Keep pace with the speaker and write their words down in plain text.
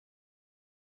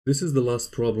This is the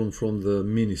last problem from the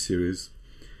mini series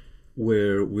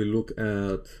where we look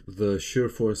at the shear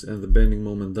force and the bending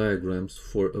moment diagrams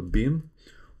for a beam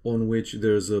on which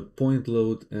there's a point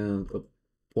load and a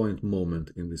point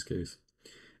moment in this case.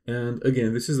 And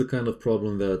again, this is the kind of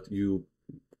problem that you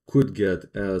could get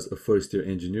as a first year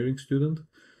engineering student.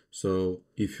 So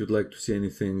if you'd like to see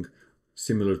anything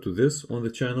similar to this on the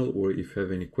channel, or if you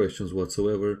have any questions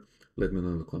whatsoever, let me know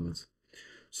in the comments.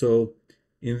 So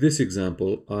in this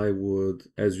example, I would,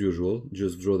 as usual,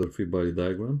 just draw the free body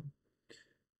diagram,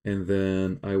 and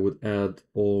then I would add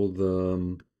all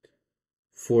the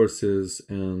forces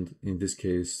and, in this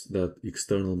case, that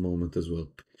external moment as well.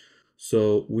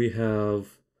 So we have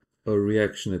a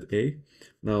reaction at A.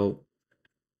 Now,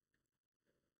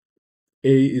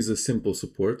 A is a simple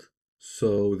support,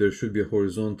 so there should be a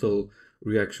horizontal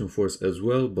reaction force as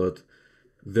well, but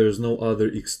there's no other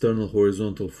external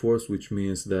horizontal force, which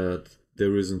means that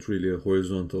there isn't really a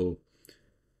horizontal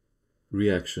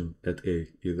reaction at A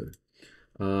either.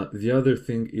 The other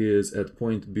thing is at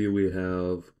point B we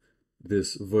have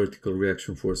this vertical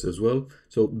reaction force as well.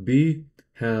 So B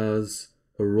has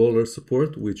a roller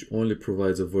support which only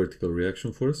provides a vertical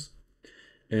reaction force.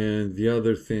 And the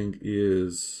other thing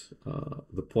is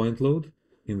the point load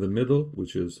in the middle,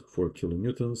 which is 4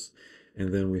 kilonewtons.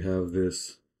 And then we have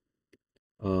this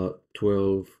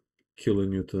 12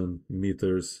 kilonewton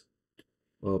meters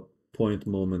point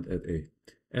moment at A.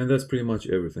 And that's pretty much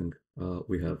everything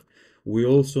we have. We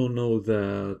also know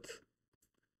that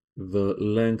the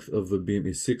length of the beam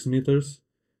is 6 meters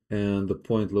and the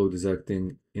point load is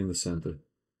acting in the center,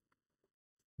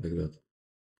 like that.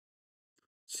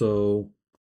 So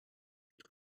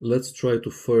let's try to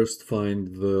first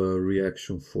find the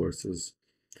reaction forces.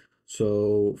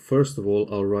 So first of all,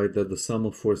 I'll write that the sum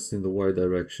of forces in the y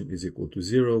direction is equal to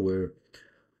 0, where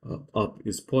up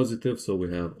is positive, so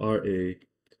we have RA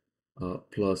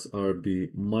plus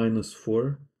RB minus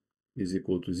 4 is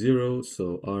equal to 0,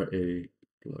 so RA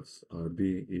plus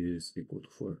RB is equal to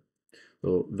 4.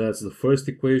 So that's the first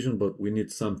equation, but we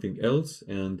need something else,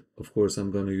 and of course I'm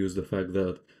going to use the fact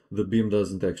that the beam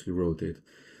doesn't actually rotate.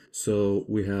 So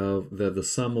we have that the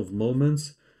sum of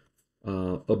moments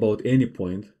about any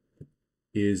point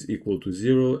is equal to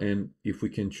 0, and if we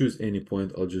can choose any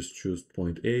point, I'll just choose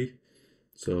point A.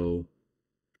 So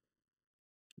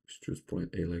let's choose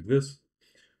point A like this.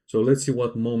 So let's see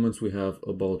what moments we have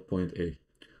about point A.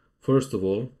 First of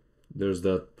all, there's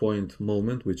that point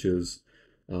moment, which is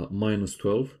minus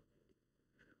 12,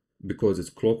 because it's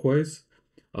clockwise.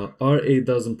 RA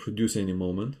doesn't produce any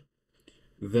moment.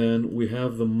 Then we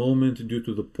have the moment due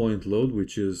to the point load,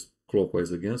 which is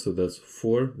clockwise again, so that's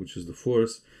 4, which is the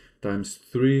force, times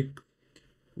 3,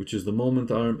 which is the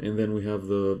moment arm, and then we have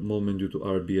the moment due to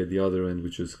RB at the other end,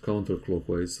 which is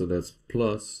counterclockwise, so that's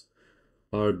plus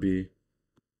RB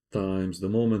times the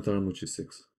moment arm, which is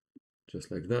 6,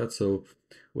 just like that. So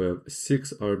we have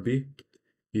 6 RB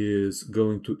is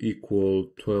going to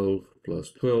equal 12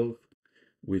 plus 12,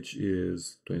 which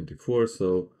is 24.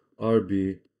 So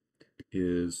RB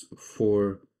is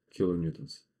 4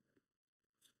 kilonewtons.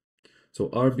 So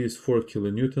RB is 4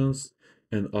 kilonewtons,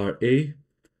 and RA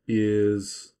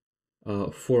is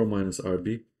 4 minus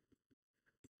RB,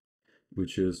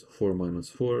 which is 4 minus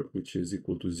 4, which is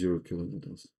equal to 0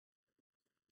 kilonewtons,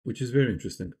 which is very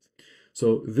interesting.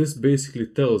 So this basically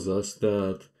tells us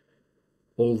that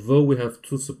although we have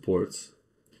two supports,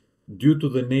 due to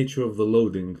the nature of the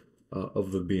loading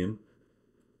of the beam,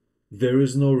 there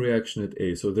is no reaction at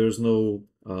A. So there's no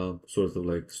sort of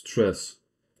like stress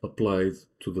applied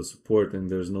to the support, and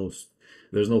there's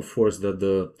no force that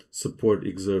the support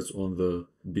exerts on the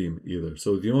beam either.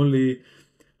 So the only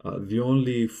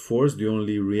force, the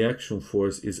only reaction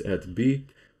force is at B,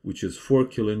 which is 4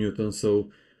 kilonewtons. So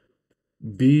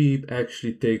B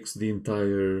actually takes the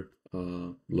entire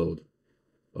load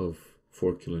of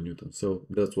 4 kilonewtons. So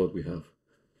that's what we have.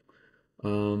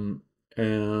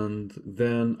 And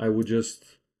then I would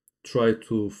just try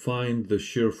to find the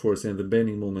shear force and the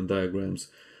bending moment diagrams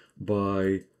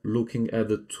by looking at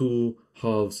the two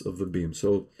halves of the beam.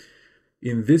 So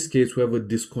in this case, we have a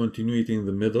discontinuity in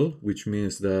the middle, which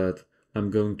means that I'm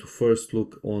going to first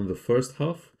look on the first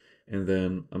half, and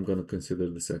then I'm going to consider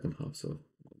the second half. So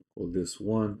call this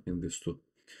 1 and this 2.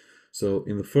 So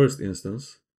in the first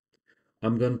instance,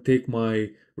 I'm going to take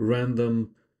my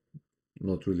random,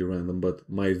 not really random, but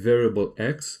my variable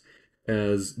x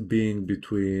as being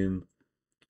between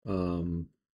 0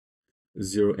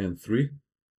 and 3,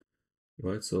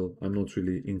 right? So I'm not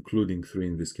really including 3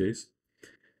 in this case.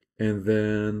 And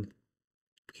then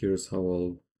here's how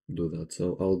I'll do that.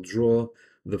 So I'll draw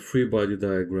the free body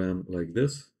diagram like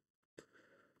this.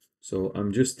 So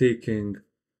I'm just taking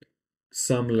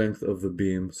some length of the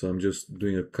beam. So I'm just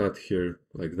doing a cut here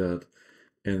like that.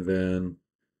 And then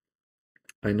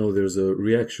I know there's a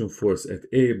reaction force at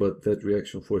A, but that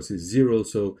reaction force is 0.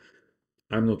 So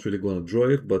I'm not really going to draw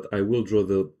it, but I will draw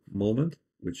the moment,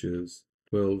 which is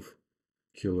 12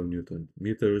 kilonewton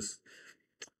meters.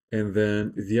 And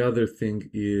then the other thing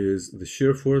is the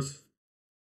shear force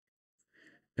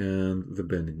and the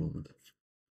bending moment,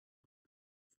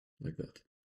 like that.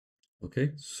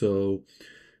 Okay, so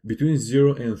between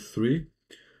 0 and 3,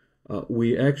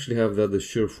 we actually have that the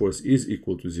shear force is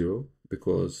equal to 0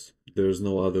 because there's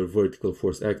no other vertical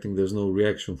force acting, there's no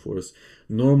reaction force.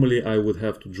 Normally I would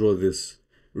have to draw this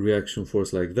reaction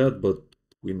force like that, but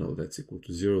we know that's equal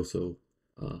to 0, so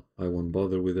I won't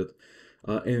bother with it.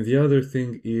 And the other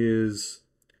thing is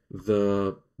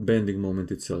the bending moment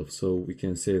itself. So we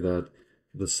can say that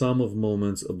the sum of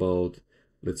moments about,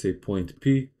 let's say, point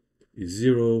P is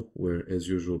 0, where as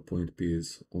usual point P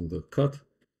is on the cut.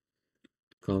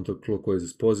 Counterclockwise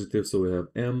is positive, so we have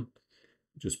M,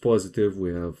 which is positive.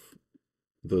 We have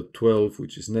the 12,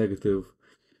 which is negative,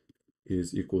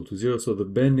 is equal to 0. So the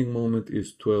bending moment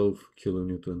is 12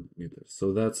 kilonewton meters.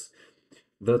 So that's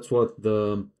what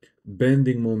the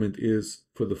bending moment is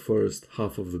for the first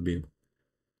half of the beam.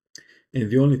 And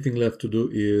the only thing left to do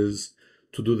is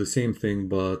to do the same thing,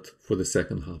 but for the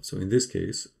second half. So in this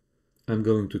case, I'm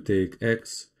going to take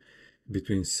X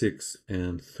between 6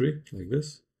 and 3, like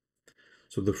this.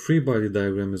 So the free body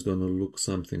diagram is going to look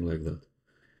something like that.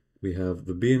 We have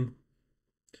the beam,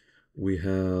 we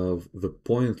have the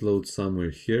point load somewhere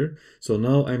here. So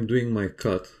now I'm doing my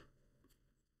cut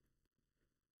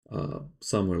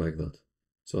somewhere like that.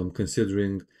 So I'm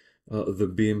considering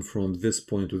the beam from this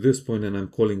point to this point, and I'm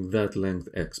calling that length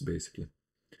X basically.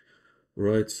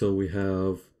 Right, so we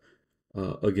have,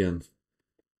 again,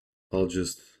 I'll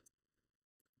just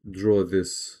draw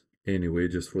this anyway,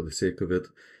 just for the sake of it.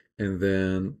 And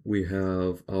then we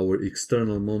have our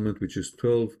external moment, which is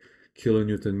 12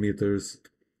 kilonewton meters.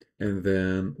 And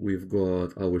then we've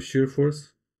got our shear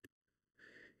force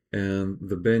and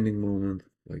the bending moment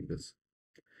like this.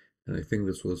 And I think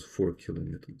this was 4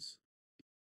 kilonewtons.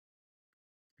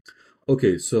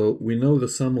 Okay, so we know the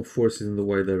sum of forces in the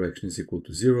y direction is equal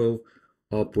to 0.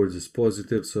 Upwards is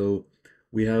positive, so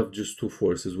we have just two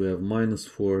forces. We have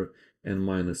 -4 and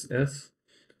minus S.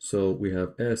 So we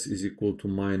have S is equal to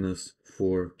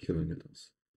 -4 kilonewtons,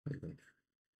 like that.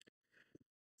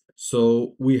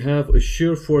 So we have a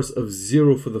shear force of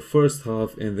 0 for the first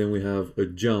half, and then we have a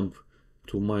jump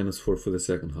to -4 for the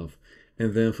second half.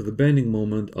 And then for the bending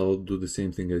moment, I'll do the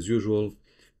same thing as usual,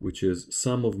 which is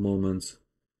sum of moments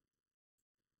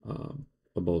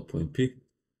about point P,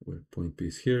 where point P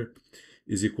is here,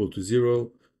 is equal to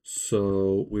 0.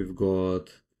 So we've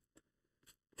got,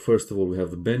 first of all, we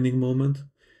have the bending moment,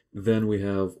 then we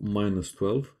have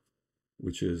 -12,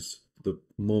 which is the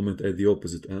moment at the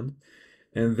opposite end,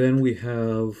 and then we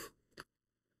have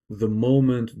the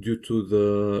moment due to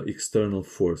the external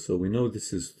force. So we know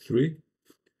this is 3.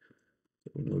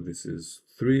 We know this is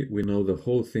 3. We know the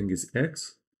whole thing is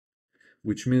X,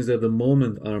 which means that the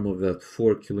moment arm of that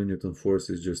 4 kilonewton force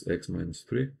is just X minus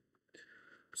 3.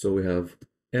 So we have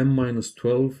M minus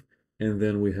 12, and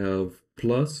then we have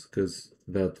plus, because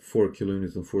that 4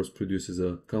 kilonewton force produces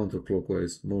a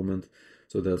counterclockwise moment.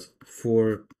 So that's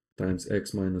 4 times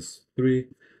X minus 3,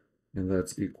 and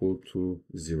that's equal to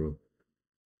 0.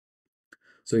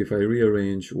 So if I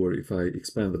rearrange, or if I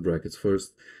expand the brackets first,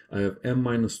 I have M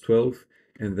minus 12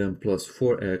 and then plus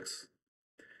 4x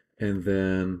and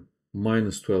then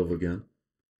minus 12 again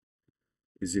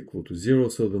is equal to 0.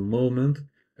 So the moment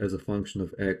as a function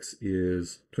of x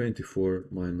is 24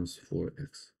 minus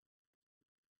 4x.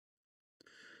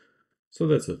 So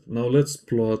that's it. Now let's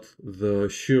plot the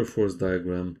shear force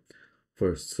diagram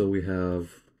first. So we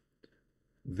have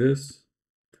this,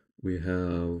 we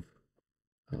have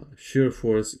shear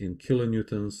force in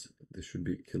kilonewtons. This should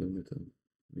be kilonewton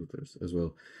meters as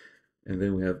well. And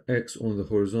then we have x on the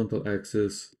horizontal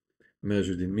axis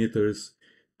measured in meters.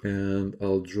 And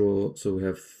I'll draw, so we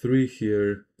have 3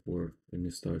 here, or let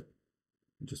me start,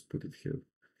 just put it here.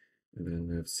 And then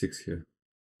we have 6 here.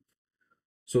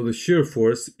 So the shear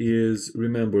force is,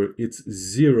 remember, it's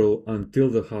 0 until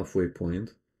the halfway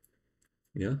point.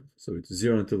 Yeah, so it's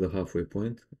 0 until the halfway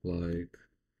point, like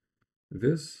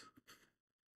this.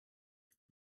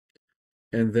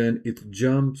 And then it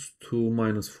jumps to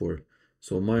 -4.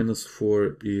 So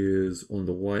 -4 is on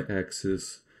the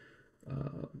y-axis,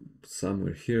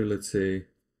 somewhere here, let's say.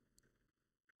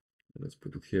 Let's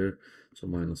put it here. So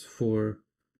 -4.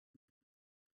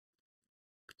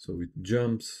 So it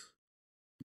jumps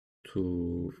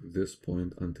to this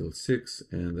point until 6,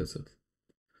 and that's it.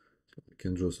 So I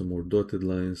can draw some more dotted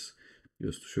lines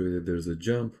just to show you that there's a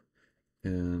jump,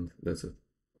 and that's it.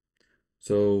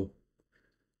 So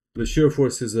the shear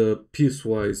force is a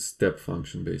piecewise step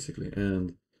function basically,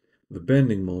 and the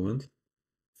bending moment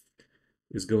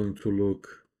is going to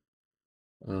look,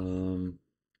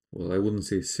 well, I wouldn't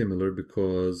say similar,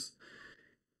 because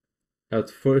at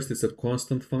first it's a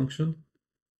constant function,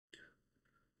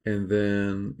 and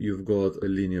then you've got a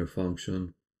linear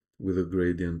function with a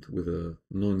gradient, with a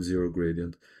non-zero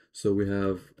gradient. So we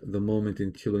have the moment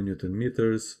in kilonewton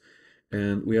meters,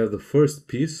 and we have the first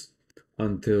piece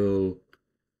until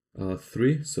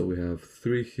 3. So we have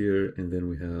 3 here, and then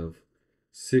we have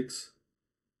 6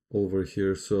 over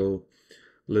here. So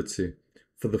let's see.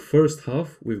 For the first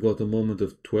half, we've got a moment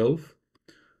of 12,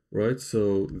 right?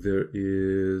 So there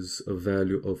is a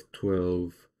value of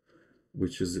 12,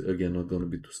 which is again not going to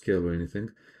be to scale or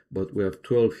anything, but we have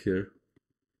 12 here.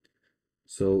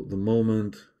 So the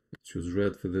moment, let's choose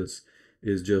red for this,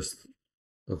 is just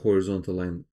a horizontal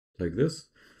line like this.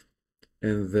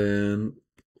 And then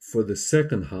for the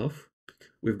second half,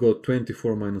 we've got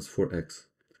 24 minus 4x.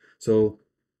 So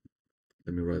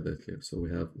let me write that here. So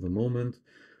we have the moment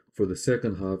for the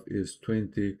second half is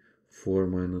 24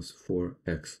 minus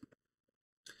 4x.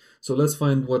 So let's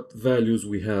find what values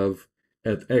we have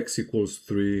at x equals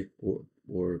 3,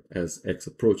 or as x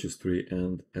approaches 3,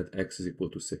 and at x is equal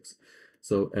to 6.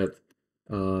 So at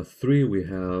 3 we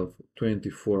have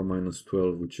 24 minus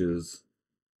 12, which is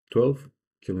 12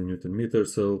 kilonewton meter.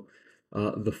 So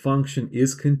the function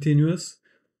is continuous,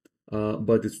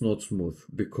 but it's not smooth,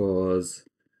 because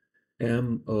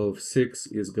m of 6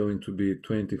 is going to be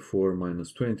 24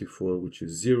 minus 24, which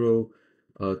is 0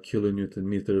 kilonewton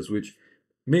meters, which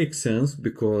makes sense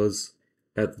because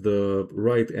at the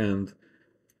right end,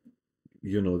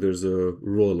 there's a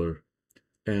roller,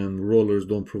 and rollers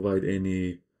don't provide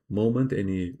any moment,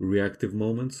 any reactive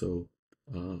moment. So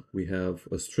we have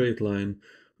a straight line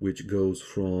which goes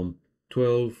from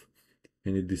 12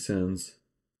 and it descends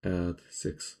at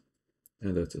 6.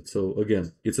 And that's it. So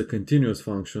again, it's a continuous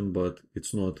function, but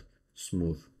it's not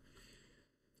smooth.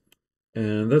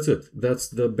 And that's it. That's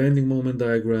the bending moment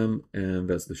diagram, and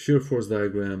that's the shear force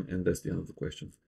diagram, and that's the end of the question.